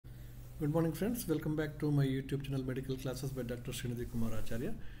Good morning friends, welcome back to my YouTube channel Medical Classes by Dr. Srinidhi Kumar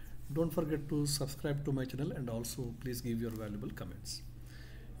Acharya. Don't forget to subscribe to my channel and also please give your valuable comments.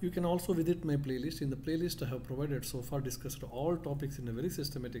 You can also visit my playlist. In the playlist I have provided so far discussed all topics in a very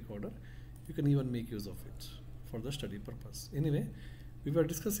systematic order. You can even make use of it for the study purpose. Anyway, we were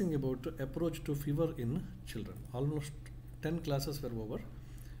discussing about approach to fever in children. Almost 10 classes were over.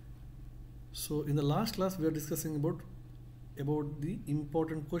 So in the last class we are discussing about the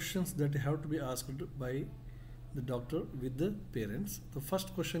important questions that have to be asked by the doctor with the parents. The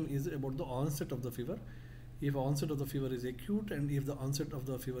first question is about the onset of the fever. If onset of the fever is acute and if the onset of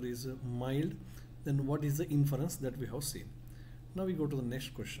the fever is mild, then what is the inference that we have seen? Now we go to the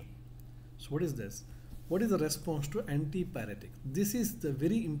next question. So what is this? What is the response to antipyretic? This is the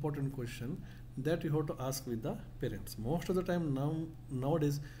very important question that you have to ask with the parents. Most of the time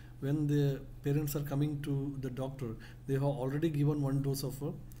nowadays when the parents are coming to the doctor, they have already given one dose of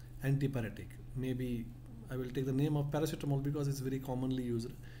antipyretic. Maybe I will take the name of paracetamol because it's very commonly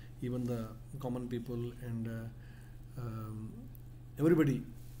used. Even the common people and everybody,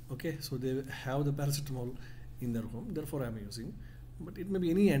 okay, so they have the paracetamol in their home, therefore I am using. But it may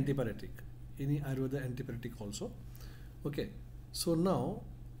be any antipyretic, any Ayurveda antipyretic also. Okay, so now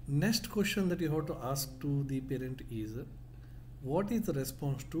next question that you have to ask to the parent is, what is the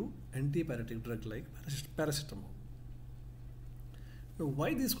response to antipyretic drug like paracetamol? Now,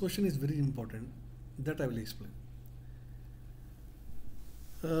 why this question is very important, that I will explain.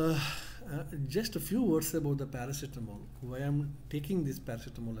 Just a few words about the paracetamol. Why I am taking this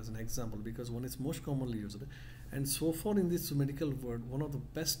paracetamol as an example, because one is most commonly used, and so far in this medical world, one of the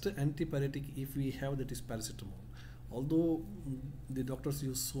best antipyretic if we have, that is paracetamol. Although the doctors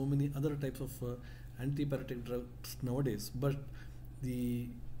use so many other types of antipyretic drugs nowadays, but the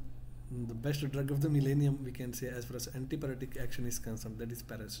best drug of the millennium, we can say, as far as antipyretic action is concerned, that is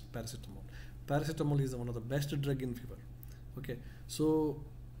paracetamol. Paracetamol is one of the best drug in fever. Okay, so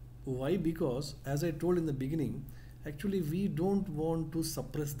why? Because as I told in the beginning, actually we don't want to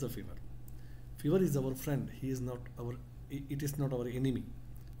suppress the fever. Fever is our friend. It is not our enemy.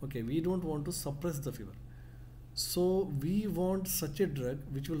 Okay, we don't want to suppress the fever. So we want such a drug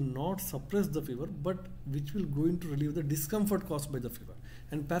which will not suppress the fever, but which will going to relieve the discomfort caused by the fever.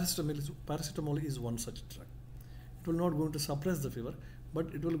 And paracetamol is one such drug. It will not going to suppress the fever, but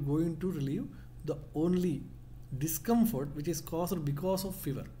it will going to relieve the only discomfort which is caused because of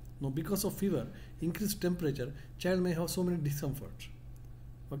fever. Now, because of fever, increased temperature, child may have so many discomforts.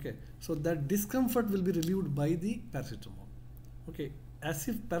 Okay, so that discomfort will be relieved by the paracetamol. Okay, as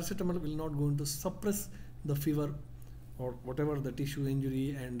if paracetamol will not going to suppress the fever or whatever the tissue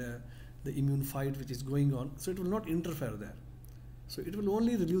injury and the immune fight which is going on, so it will not interfere there. So it will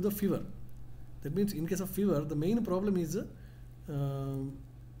only relieve the fever. That means in case of fever, the main problem is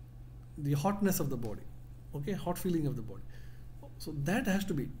the hotness of the body, okay, hot feeling of the body. So that has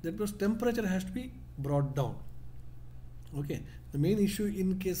to be, that means temperature has to be brought down. Okay, the main issue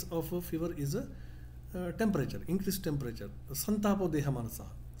in case of a fever is temperature, increased temperature. Santapo deha manasaha.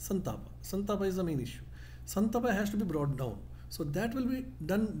 Santapa is the main issue. Santapa has to be brought down. So that will be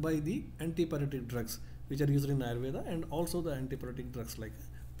done by the antipyretic drugs which are used in Ayurveda, and also the antipyretic drugs like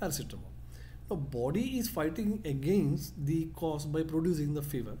paracetamol. Now, body is fighting against the cause by producing the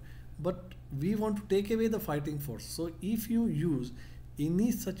fever, but we want to take away the fighting force. So if you use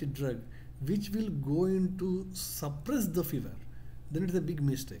any such drug which will go into suppress the fever, then it is a big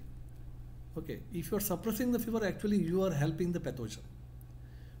mistake. Okay, if you are suppressing the fever, actually you are helping the pathogen,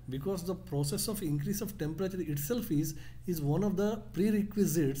 because the process of increase of temperature itself is one of the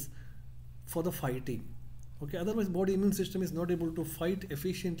prerequisites for the fighting. Okay, otherwise body immune system is not able to fight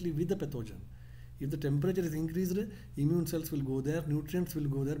efficiently with the pathogen. If the temperature is increased, immune cells will go there, nutrients will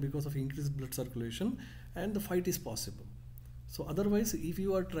go there because of increased blood circulation, and the fight is possible. So otherwise, if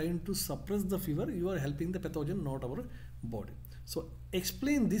you are trying to suppress the fever, you are helping the pathogen, not our body. So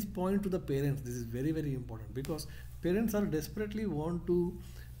explain this point to the parents. This is very, very important, because parents are desperately want to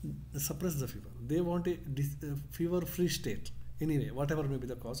suppress the fever. They want a fever-free state. Anyway, whatever may be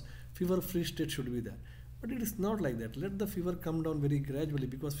the cause, fever-free state should be there. But it is not like that. Let the fever come down very gradually,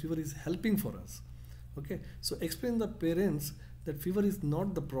 because fever is helping for us. Okay, so explain the parents that fever is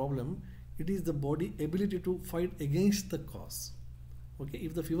not the problem. It is the body ability to fight against the cause. Okay,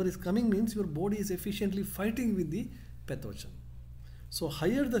 if the fever is coming, means your body is efficiently fighting with the pathogen. So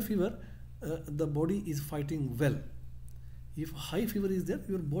higher the fever, the body is fighting well. If high fever is there,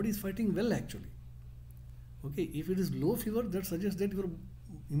 your body is fighting well actually. Okay, if it is low fever, that suggests that your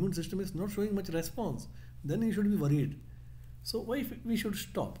immune system is not showing much response. Then you should be worried. So why we should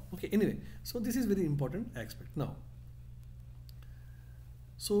stop? Okay, anyway, so this is very important aspect. Now,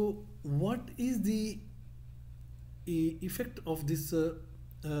 So what is the effect of this uh,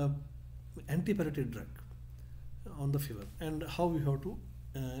 antipyretic drug on the fever, and how we have to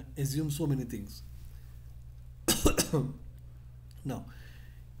assume so many things? Now,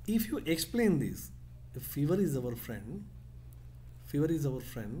 if you explain this, if fever is our friend,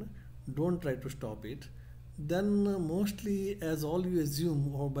 don't try to stop it, then mostly, as all you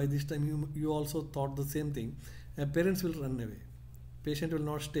assume, or by this time you also thought the same thing, parents will run away. Patient will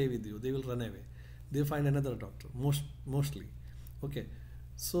not stay with you, they will run away. They find another doctor, mostly. Okay.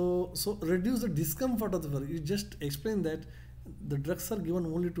 So reduce the discomfort of the fever. You just explain that the drugs are given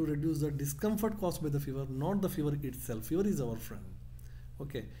only to reduce the discomfort caused by the fever, not the fever itself. Fever is our friend.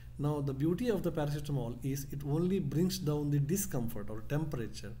 Okay. Now the beauty of the paracetamol is it only brings down the discomfort or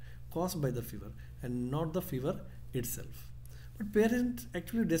temperature caused by the fever and not the fever itself. But parents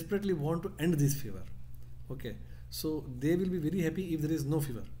actually desperately want to end this fever. Okay. So they will be very happy if there is no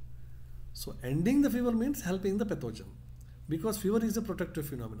fever. So ending the fever means helping the pathogen, because fever is a protective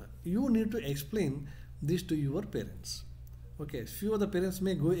phenomenon. You need to explain this to your parents. Okay, few of the parents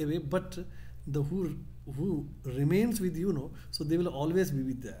may go away, but the who remains with you know, so they will always be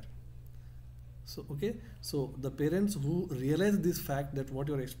with there. So okay, so the parents who realize this fact that what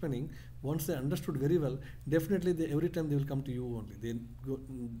you are explaining, once they understood very well, definitely every time they will come to you only.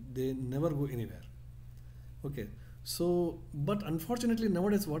 They never go anywhere. Okay. So, but unfortunately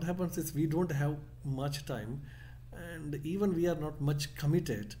nowadays what happens is we don't have much time, and even we are not much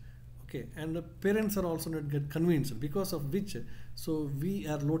committed. Okay, and the parents are also not get convinced, because of which so we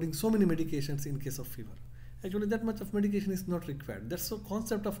are loading so many medications in case of fever. Actually that much of medication is not required. That's the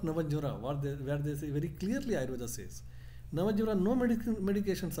concept of Navajura, where they say very clearly, Ayurveda says Navajura, no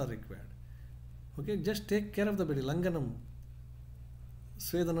medications are required. Okay, just take care of the body. Langanam,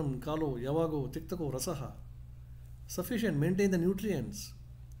 Svedanam, Kalo, Yavago, Tiktako, Rasaha. Sufficient. Maintain the nutrients.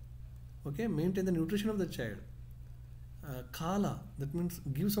 Okay, maintain the nutrition of the child. Kala, that means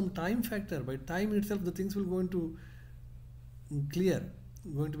give some time factor. By time itself, the things will going to be clear.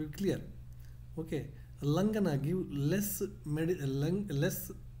 Okay, Langana, give less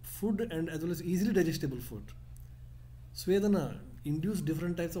food and as well as easily digestible food. Svedana, induce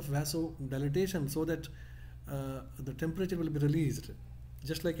different types of vasodilatation so that the temperature will be released,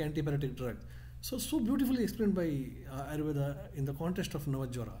 just like antipyretic drug. So beautifully explained by Ayurveda in the context of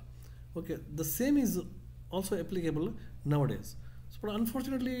Navajvara. Okay, the same is also applicable nowadays. So, but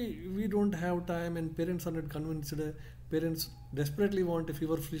unfortunately, we don't have time, and parents are not convinced. Parents desperately want a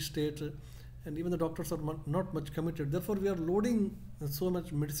fever-free state, and even the doctors are not much committed. Therefore, we are loading so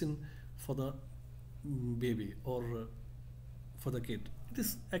much medicine for the baby or for the kid. It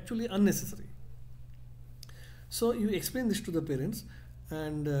is actually unnecessary. So you explain this to the parents,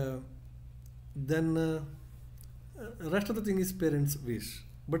 and then rest of the thing is parents' wish.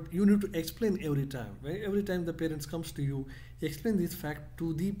 But you need to explain every time. Right? Every time the parents comes to you, explain this fact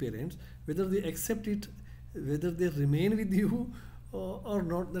to the parents. Whether they accept it, whether they remain with you or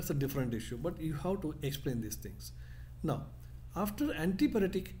not, that's a different issue. But you have to explain these things. Now, after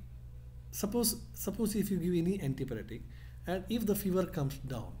antipyretic, suppose if you give any antipyretic, and if the fever comes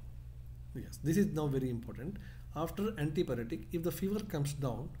down, yes, this is now very important. After antipyretic, if the fever comes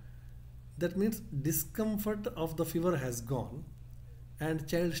down, that means discomfort of the fever has gone and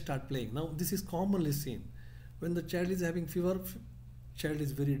child start playing. Now this is commonly seen. When the child is having fever, child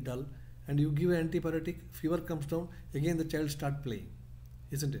is very dull, and you give antipyretic, fever comes down, again the child start playing,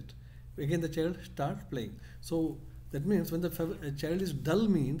 isn't it? Again the child start playing. So that means when the child is dull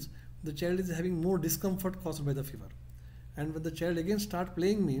means the child is having more discomfort caused by the fever. And when the child again start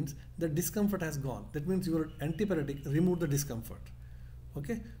playing means the discomfort has gone. That means your antipyretic remove the discomfort.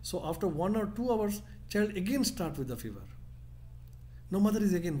 Okay, so after 1 or 2 hours, child again start with the fever. Now mother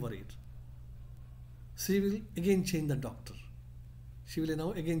is again worried. She will again change the doctor. She will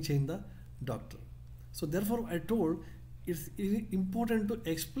now again change the doctor. So therefore I told it's important to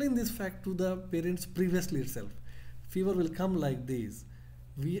explain this fact to the parents previously itself. Fever will come like this.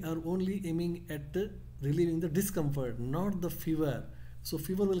 We are only aiming at relieving the discomfort, not the fever. So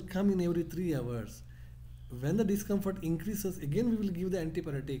fever will come in every 3 hours. When the discomfort increases, again we will give the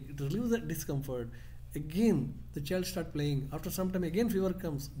antipyretic. It relieves that discomfort. Again, the child start playing. After some time, again fever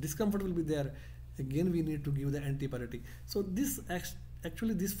comes. Discomfort will be there. Again, we need to give the antipyretic. So this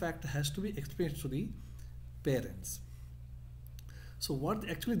actually this fact has to be explained to the parents. So what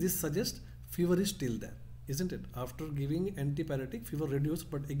actually this suggests? Fever is still there, isn't it? After giving antipyretic, fever reduced,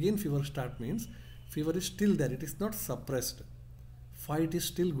 but again fever start means fever is still there. It is not suppressed. Fight is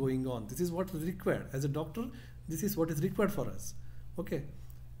still going on. This is what is required. As a doctor, this is what is required for us. Okay.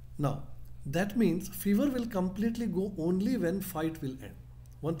 Now, that means fever will completely go only when fight will end.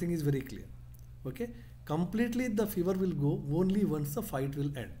 one thing is very clear. Okay, completely the fever will go only once the fight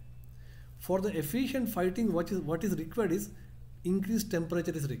will end. For the efficient fighting, what is required is increased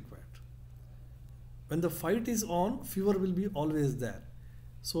temperature is required. When the fight is on, fever will be always there.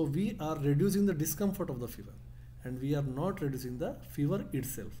 So we are reducing the discomfort of the fever, and we are not reducing the fever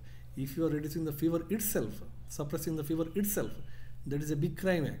itself. If you are reducing the fever itself, suppressing the fever itself, that is a big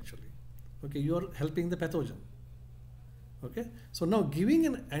crime actually. Okay, you are helping the pathogen. Okay, so now giving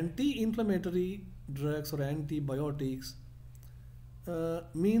an anti-inflammatory drugs or antibiotics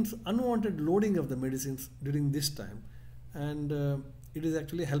means unwanted loading of the medicines during this time, and it is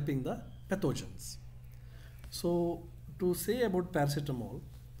actually helping the pathogens. So to say about paracetamol,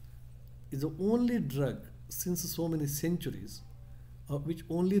 is the only drug since so many centuries which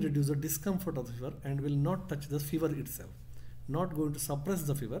only reduces the discomfort of the fever and will not touch the fever itself, not going to suppress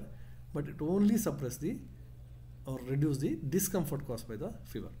the fever, but it only suppress the or reduce the discomfort caused by the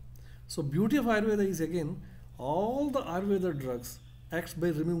fever. So beauty of Ayurveda is again all the Ayurveda drugs acts by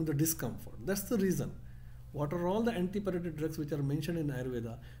removing the discomfort. That's the reason. What are all the antipyretic drugs which are mentioned in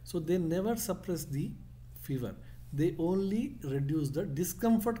Ayurveda? So they never suppress the fever. They only reduce the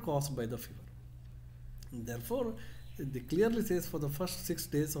discomfort caused by the fever. Therefore, they clearly says for the first 6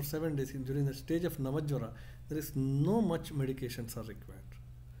 days or 7 days during the stage of Navajvara, there is no much medications are required.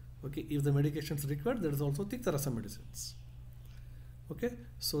 Okay, if the medications required, there is also Tikta Rasa medicines. Okay,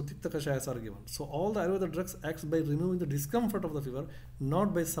 so Tikta Kashayas are given. So all the Ayurveda drugs acts by removing the discomfort of the fever,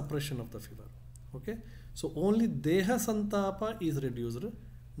 not by suppression of the fever. Okay, so only Deha Santapa is reduced,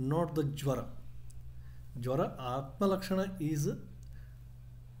 not the Jvara. Jvara Atma Lakshana is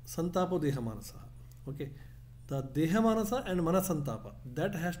Santapo Deha Manasa. Okay, the Deha Manasa and Manasantapa,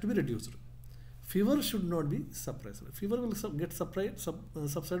 that has to be reduced. Fever should not be suppressed. Fever will get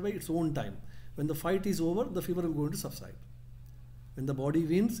subside by its own time. When the fight is over, the fever will go into subside. When the body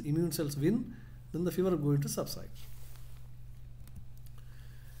wins, immune cells win, then the fever will go into subside.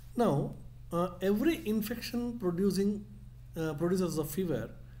 Now, every infection produces the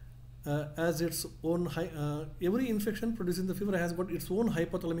fever as its own every infection producing the fever has got its own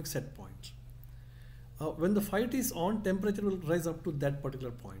hypothalamic set point. When the fight is on, temperature will rise up to that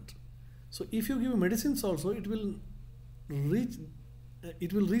particular point. So if you give medicines also, it will reach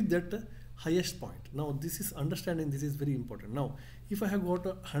that highest point. Now this is understanding, this is very important. Now if I have got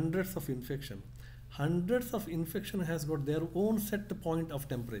hundreds of infection has got their own set point of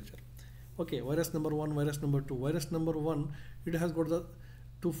temperature. Okay, virus number 1, virus number 2. Virus number 1, it has got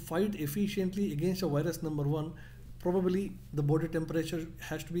to fight efficiently against a virus number 1, probably the body temperature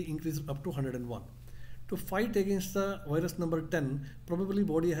has to be increased up to 101. To fight against the virus number 10, probably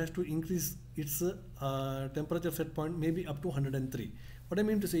body has to increase its temperature set point maybe up to 103. What I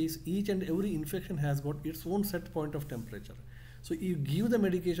mean to say is each and every infection has got its own set point of temperature. So you give the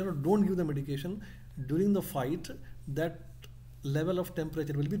medication or don't give the medication during the fight, that level of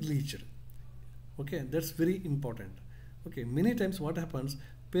temperature will be reached. Okay, that's very important. Okay, many times what happens,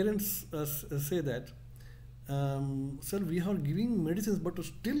 parents say that, sir, we are giving medicines but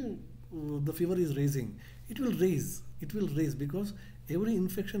still the fever is raising. It will raise because every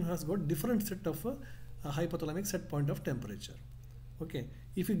infection has got different set of hypothalamic set point of temperature. Okay,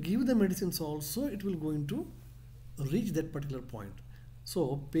 if you give the medicines also, it will going to reach that particular point.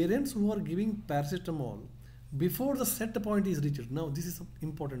 So parents who are giving paracetamol before the set point is reached, now this is an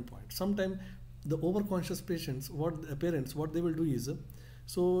important point. Sometimes the overconscious patients, parents what they will do is,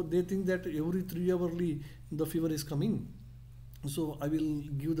 so they think that every 3 hourly the fever is coming, so I will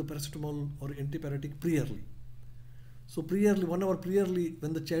give the paracetamol or antipyretic prayerly. So prayerly, 1 hour prayerly,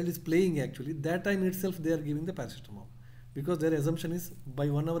 when the child is playing actually, that time itself they are giving the paracetamol, because their assumption is by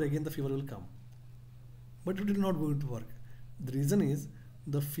 1 hour again the fever will come. But it will not going to work. The reason is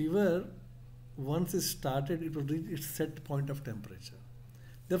the fever, once it started, it will reach its set point of temperature.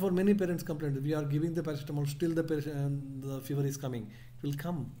 Therefore many parents complain, we are giving the paracetamol, still the fever is coming. It will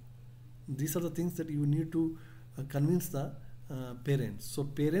come. These are the things that you need to convince the parents. So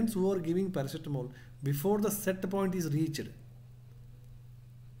parents who are giving paracetamol before the set point is reached,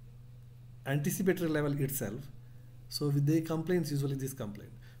 anticipatory level itself, so with the complaints, usually this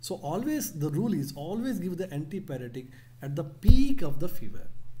complaint. So always the rule is always give the antipyretic at the peak of the fever.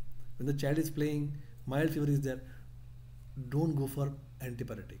 When the child is playing, mild fever is there, don't go for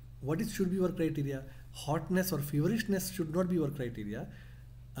antipyretic. What should be your criteria? Hotness or feverishness should not be your criteria.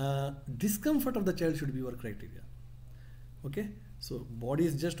 Discomfort of the child should be your criteria. Okay, so body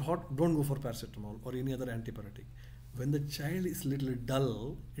is just hot, don't go for paracetamol or any other antipyretic. When the child is little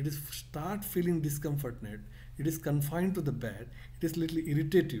dull, it is start feeling discomfort net, it is confined to the bed, it is little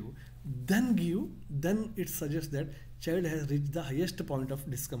irritative, then it suggests that child has reached the highest point of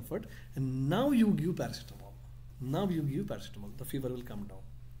discomfort, and now you give paracetamol. Now you give paracetamol, the fever will come down.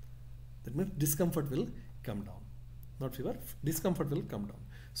 That means discomfort will come down. Not fever, discomfort will come down.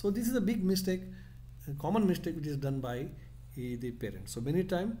 So this is a big mistake, a common mistake which is done by the parents. So many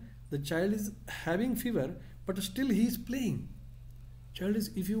times the child is having fever, but still he is playing. Child is,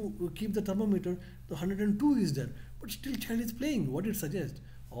 if you keep the thermometer, the 102 is there, but still child is playing. What it suggests?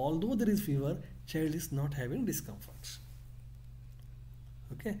 Although there is fever, child is not having discomforts.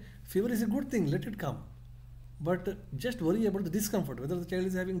 Okay, fever is a good thing, let it come. But just worry about the discomfort, whether the child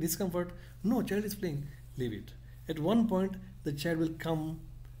is having discomfort. No, child is playing, leave it. At one point, the child will come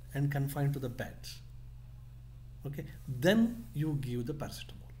and confine to the bed. Okay, then you give the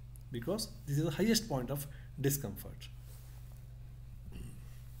paracetamol, because this is the highest point of discomfort.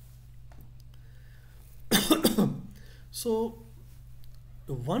 So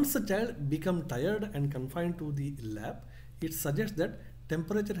once the child become tired and confined to the lab, it suggests that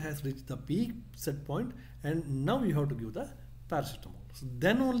temperature has reached the peak set point, and now you have to give the paracetamol. So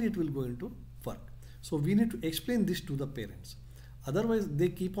then only it will go into work. So we need to explain this to the parents. Otherwise, they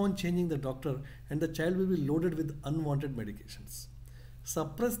keep on changing the doctor, and the child will be loaded with unwanted medications.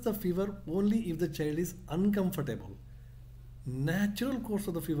 Suppress the fever only if the child is uncomfortable. Natural course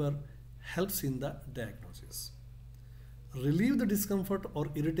of the fever helps in the diagnosis. Relieve the discomfort or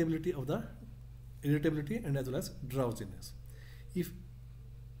irritability and as well as drowsiness.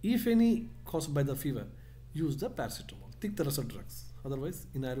 If any caused by the fever, use the paracetamol, Tikta Rasa drugs. Otherwise,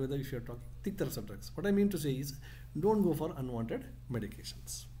 in Ayurveda, if you are talking Tikta Rasa drugs, what I mean to say is, don't go for unwanted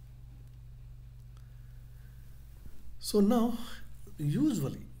medications. So now,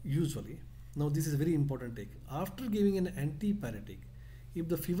 usually, now this is a very important take. After giving an antipyretic, if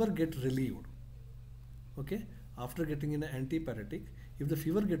the fever gets relieved, okay, after getting an antipyretic, if the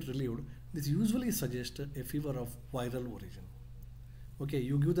fever gets relieved, this usually suggests a fever of viral origin. Okay,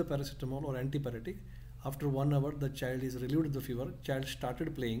 you give the paracetamol or antipyretic, after 1 hour the child is relieved of the fever, child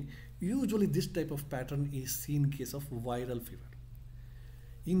started playing. Usually this type of pattern is seen in case of viral fever.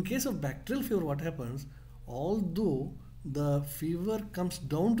 In case of bacterial fever, what happens, although the fever comes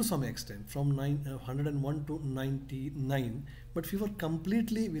down to some extent from 101 to 99, but fever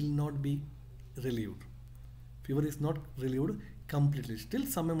completely will not be relieved. Fever is not relieved completely. Still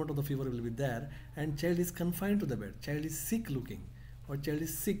some amount of the fever will be there, and child is confined to the bed. Child is sick looking, or child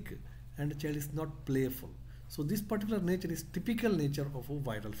is sick, and the child is not playful. So this particular nature is typical nature of a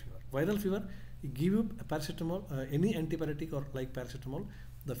viral fever. Viral fever, you give you a paracetamol, any antipyretic or like paracetamol,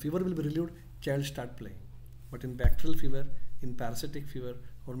 the fever will be relieved, child start playing. But in bacterial fever, in parasitic fever,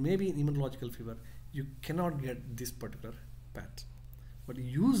 or maybe in immunological fever, you cannot get this particular pattern. But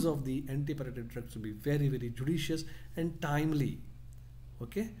use of the antipyretic drugs should be very, very judicious and timely.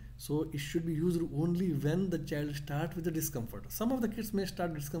 Okay, so it should be used only when the child starts with the discomfort. Some of the kids may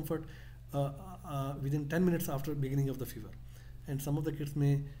start discomfort within 10 minutes after beginning of the fever, and some of the kids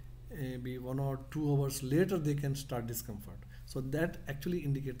may be 1 or 2 hours later they can start discomfort. So that actually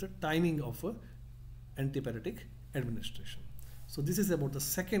indicates the timing of antipyretic administration. So this is about the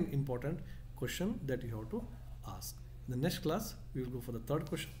second important question that you have to ask. In the next class, we will go for the third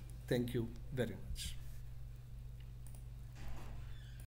question. Thank you very much.